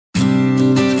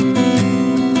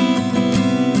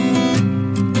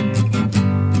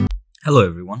Hello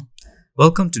everyone,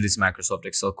 welcome to this Microsoft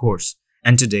Excel course,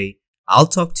 and today I'll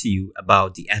talk to you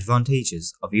about the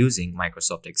advantages of using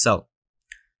Microsoft Excel.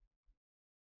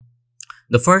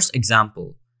 The first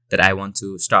example that I want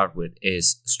to start with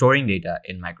is storing data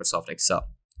in Microsoft Excel.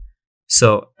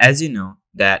 So as you know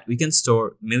that we can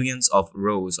store millions of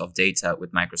rows of data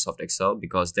with Microsoft Excel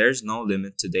because there's no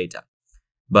limit to data.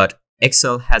 But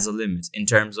Excel has a limit in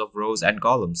terms of rows and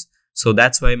columns. So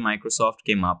that's why Microsoft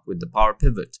came up with the Power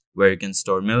Pivot, where you can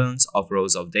store millions of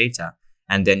rows of data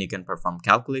and then you can perform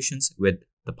calculations with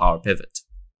the Power Pivot.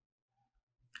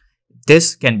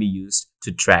 This can be used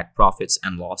to track profits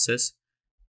and losses,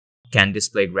 can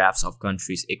display graphs of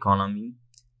country's economy,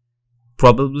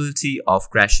 probability of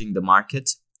crashing the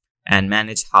market, and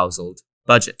manage household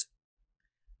budget.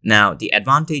 Now, the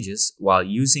advantages while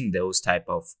using those type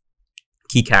of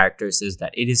key characters is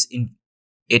that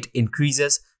it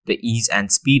increases the ease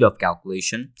and speed of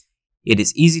calculation. It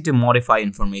is easy to modify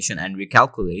information and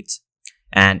recalculate,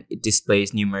 and it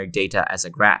displays numeric data as a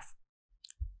graph.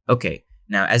 Okay,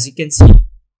 now as you can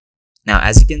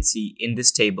see in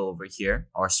this table over here,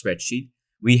 or spreadsheet,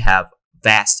 we have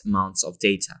vast amounts of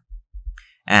data.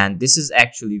 And this is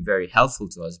actually very helpful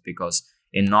to us because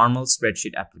in normal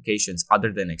spreadsheet applications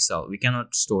other than Excel, we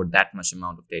cannot store that much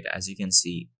amount of data, as you can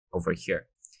see over here.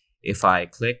 If I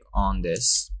click on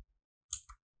this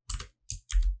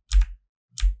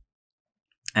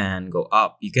and go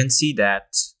up, you can see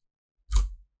that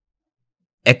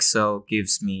Excel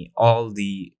gives me all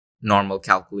the normal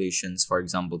calculations, for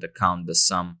example, the count, the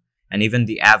sum, and even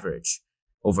the average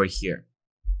over here.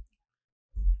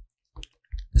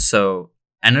 So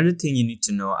another thing you need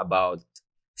to know about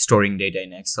storing data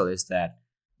in Excel is that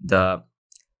the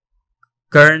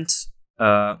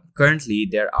currently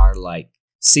there are like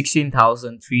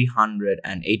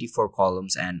 16,384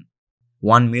 columns and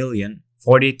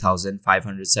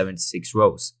 1,048,576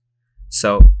 rows.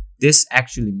 So this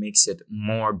actually makes it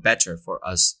more better for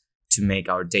us to make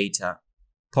our data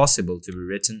possible to be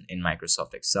written in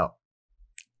Microsoft Excel.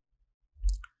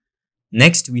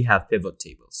 Next, we have pivot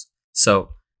tables.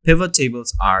 So pivot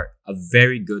tables are a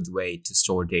very good way to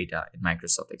store data in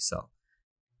Microsoft Excel.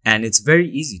 And it's very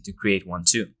easy to create one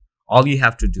too. All you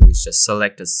have to do is just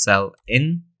select a cell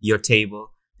in your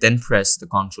table, then press the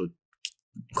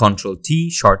Control T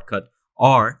shortcut,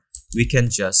 or we can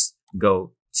just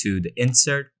go to the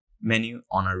Insert menu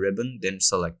on a ribbon, then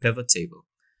select Pivot Table.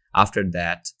 After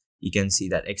that, you can see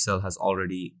that Excel has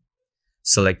already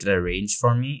selected a range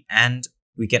for me, and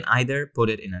we can either put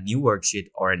it in a new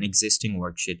worksheet or an existing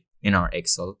worksheet in our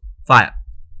Excel file.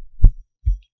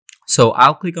 So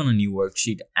I'll click on a new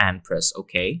worksheet and press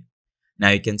OK. Now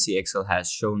you can see Excel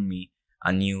has shown me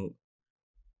a new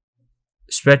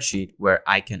spreadsheet where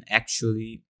I can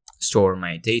actually store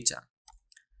my data.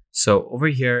 So over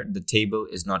here, the table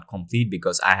is not complete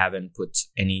because I haven't put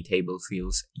any table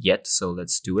fields yet. So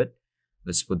let's do it.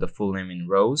 Let's put the full name in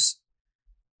rows.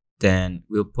 Then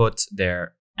we'll put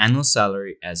their annual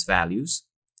salary as values.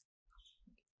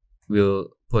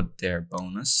 We'll put their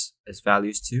bonus as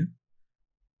values too.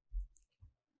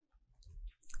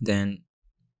 Then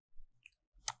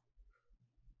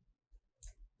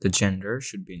the gender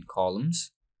should be in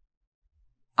columns.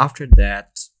 After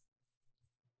that,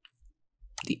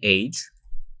 the age,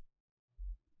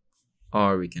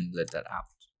 or we can let that out.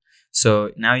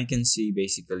 So now you can see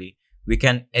basically we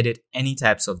can edit any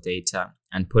types of data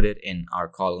and put it in our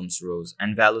columns, rows,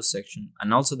 and values section,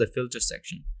 and also the filter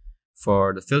section.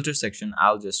 For the filter section,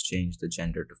 I'll just change the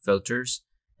gender to filters,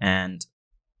 and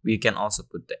we can also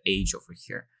put the age over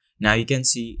here. Now you can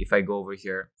see if I go over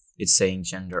here, it's saying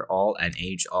gender all and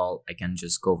age all. I can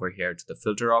just go over here to the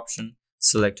filter option,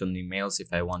 select only males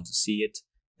if I want to see it.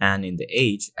 And in the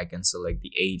age, I can select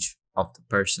the age of the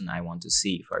person I want to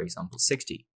see, for example,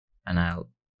 60. And I'll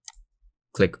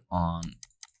click on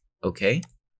OK.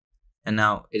 And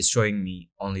now it's showing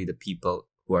me only the people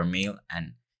who are male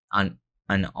and on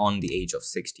the age of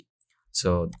 60.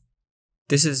 So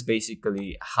this is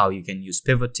basically how you can use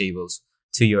pivot tables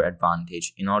to your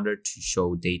advantage in order to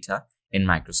show data in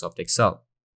Microsoft Excel.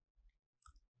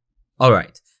 All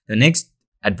right, the next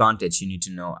advantage you need to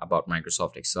know about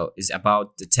Microsoft Excel is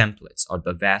about the templates, or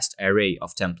the vast array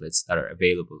of templates that are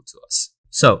available to us.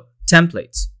 So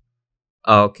templates.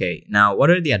 Okay, now what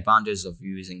are the advantages of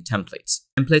using templates?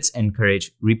 Templates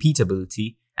encourage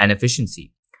repeatability and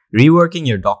efficiency. Reworking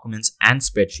your documents and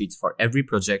spreadsheets for every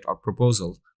project or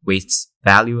proposal wastes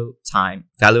valuable time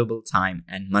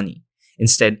and money.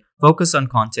 Instead, focus on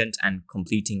content and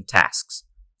completing tasks.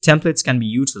 Templates can be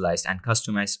utilized and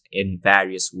customized in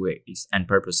various ways and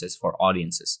purposes for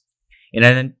audiences.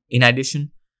 In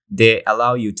addition, they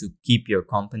allow you to keep your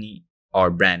company or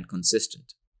brand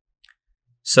consistent.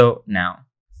 So now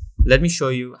let me show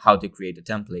you how to create a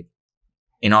template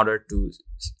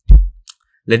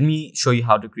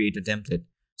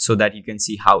so that you can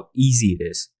see how easy it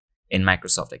is in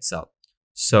Microsoft Excel.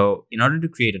 So in order to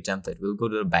create a template, we'll go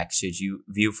to the Backstage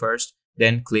view first,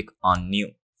 then click on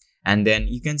New. And then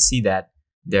you can see that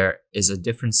there is a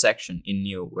different section in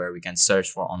New where we can search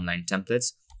for online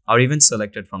templates, or even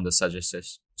select it from the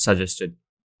suggested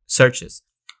searches.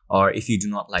 Or if you do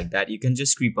not like that, you can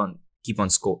just keep on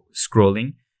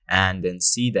scrolling and then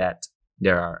see that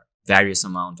there are various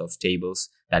amount of tables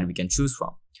that we can choose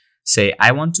from. Say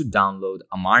I want to download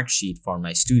a mark sheet for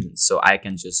my students, so I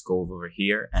can just go over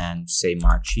here and say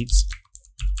mark sheets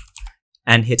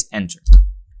and hit enter.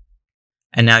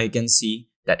 And now you can see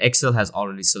that Excel has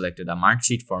already selected a mark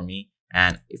sheet for me,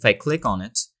 and if I click on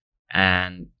it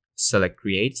and select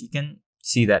create, you can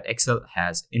see that Excel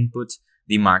has input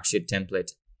the mark sheet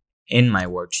template in my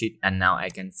worksheet, and now I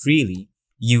can freely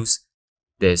use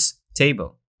this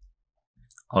table.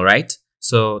 All right,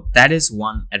 so that is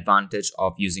one advantage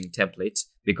of using templates,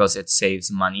 because it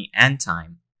saves money and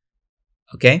time.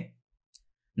 Okay,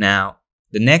 now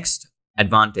the next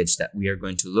advantage that we are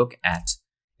going to look at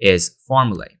is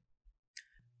formulae.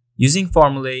 Using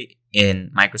formulae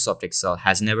in Microsoft Excel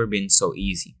has never been so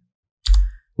easy.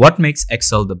 What makes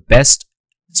Excel the best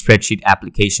spreadsheet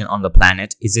application on the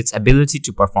planet is its ability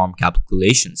to perform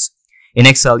calculations. In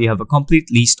Excel, you have a complete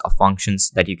list of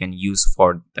functions that you can use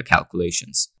for the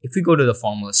calculations. If we go to the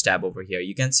Formulas tab over here,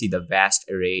 you can see the vast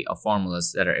array of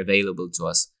formulas that are available to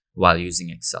us while using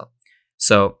Excel.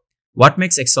 So, what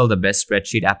makes Excel the best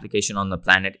spreadsheet application on the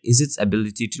planet is its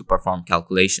ability to perform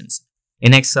calculations.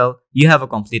 In Excel, you have a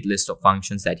complete list of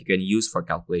functions that you can use for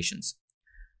calculations.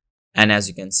 And as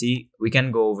you can see, we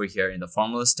can go over here in the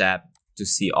Formulas tab to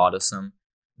see AutoSum,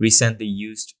 recently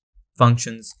used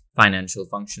functions, financial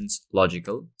functions,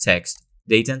 logical, text,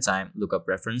 date and time, lookup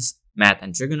reference, math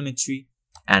and trigonometry,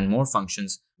 and more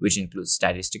functions, which include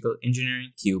statistical,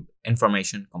 engineering, cube,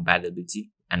 information,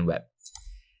 compatibility, and web.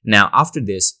 Now, after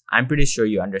this, I'm pretty sure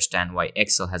you understand why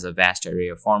Excel has a vast array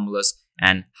of formulas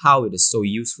and how it is so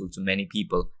useful to many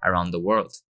people around the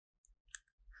world.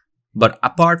 But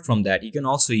apart from that, you can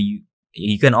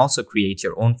also create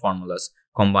your own formulas,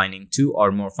 combining two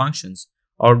or more functions,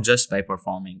 or just by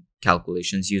performing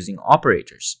calculations using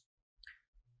operators.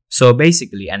 So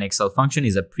basically, an Excel function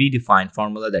is a predefined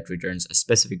formula that returns a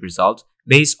specific result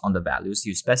based on the values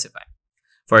you specify.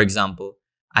 For example,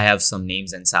 I have some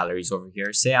names and salaries over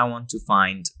here. Say I want to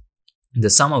find the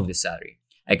sum of the salary.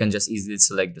 I can just easily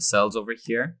select the cells over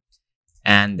here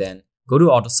and then go to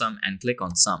AutoSum and click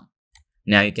on Sum.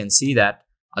 Now you can see that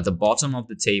at the bottom of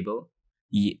the table,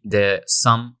 the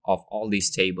sum of all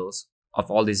these tables, of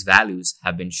all these values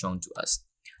have been shown to us.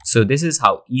 So this is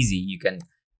how easy you can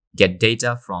get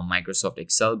data from Microsoft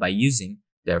Excel by using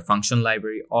their function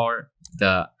library or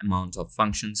the amount of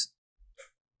functions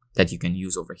that you can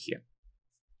use over here.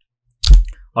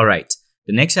 All right,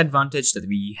 the next advantage that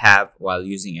we have while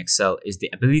using Excel is the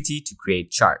ability to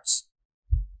create charts.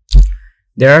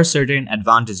 There are certain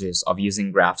advantages of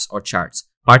using graphs or charts,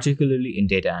 particularly in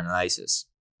data analysis.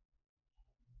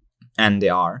 And they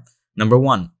are, number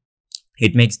one,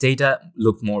 it makes data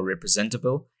look more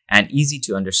representable and easy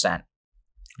to understand.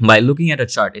 By looking at a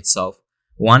chart itself,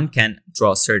 one can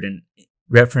draw certain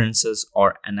references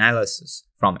or analysis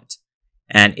from it,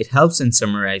 and it helps in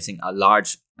summarizing a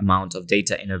large amount of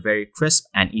data in a very crisp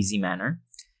and easy manner.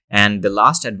 And the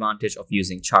last advantage of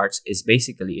using charts is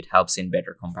basically it helps in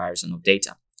better comparison of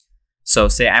data. So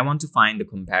say I want to find the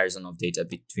comparison of data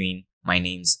between my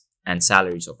names and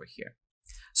salaries over here.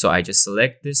 So I just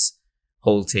select this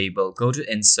whole table, go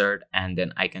to insert, and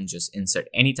then I can just insert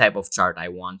any type of chart I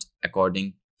want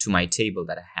according to my table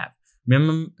that I have.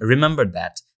 Remember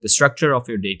that the structure of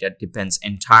your data depends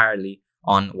entirely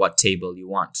on what table you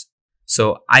want.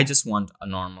 So I just want a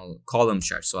normal column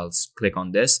chart. So I'll click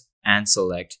on this and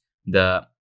select the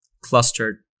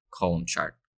clustered column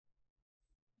chart.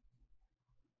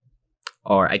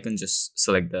 Or I can just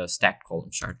select the stacked column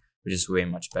chart, which is way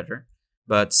much better.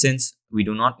 But since we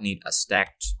do not need a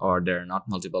stacked, or there are not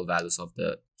multiple values of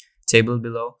the table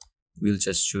below, we'll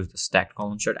just choose the stacked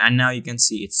column chart. And now you can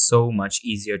see it's so much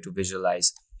easier to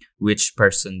visualize which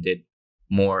person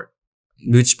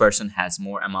has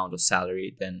more amount of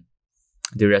salary than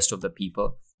the rest of the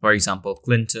people. For example,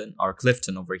 Clifton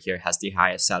over here has the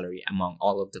highest salary among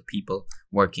all of the people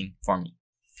working for me.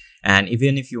 And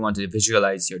even if you want to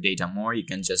visualize your data more, you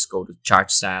can just go to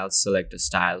chart styles, select a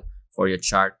style for your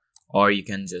chart, or you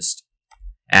can just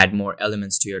add more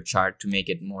elements to your chart to make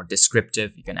it more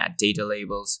descriptive. You can add data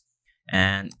labels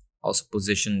and also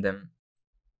position them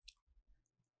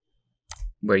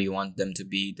where you want them to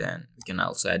be. Then we can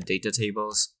also add data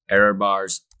tables, error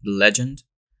bars, legend.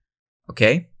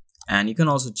 Okay, and you can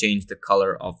also change the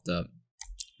color of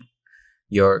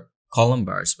your column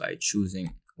bars by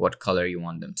choosing what color you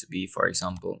want them to be. For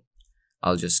example,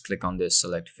 I'll just click on this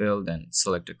select field and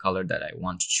select a color that I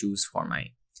want to choose for my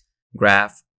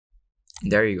graph.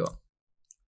 There you go.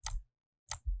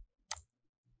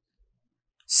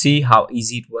 See how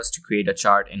easy it was to create a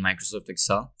chart in Microsoft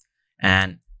Excel,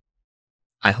 and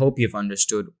I hope you've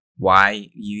understood why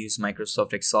you use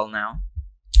Microsoft Excel now.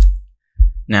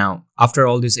 Now, after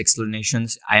all these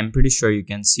explanations, I am pretty sure you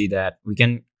can see that we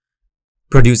can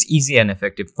produce easy and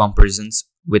effective comparisons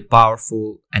with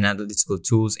powerful analytical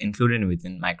tools included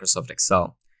within Microsoft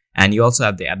Excel. And you also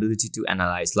have the ability to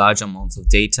analyze large amounts of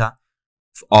data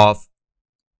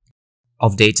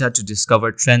to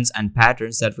discover trends and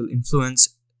patterns that will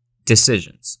influence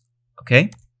decisions. Okay?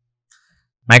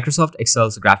 Microsoft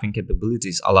Excel's graphing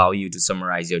capabilities allow you to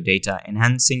summarize your data,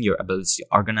 enhancing your ability to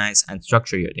organize and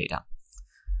structure your data.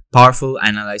 Powerful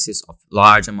analysis of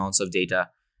large amounts of data,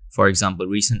 for example,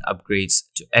 recent upgrades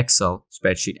to Excel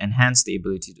spreadsheet enhance the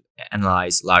ability to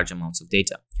analyze large amounts of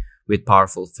data. With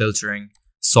powerful filtering,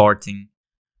 sorting,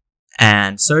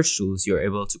 and search tools, you're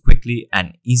able to quickly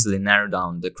and easily narrow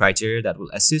down the criteria that will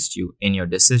assist you in your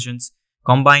decisions.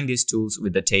 Combine these tools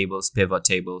with the tables, pivot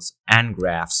tables, and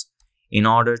graphs in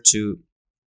order to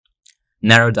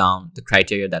narrow down the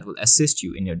criteria that will assist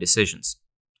you in your decisions.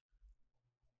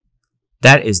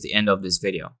 That is the end of this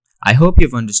video. I hope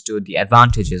you've understood the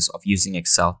advantages of using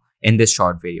Excel in this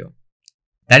short video.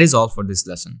 That is all for this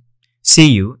lesson.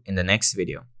 See you in the next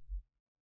video.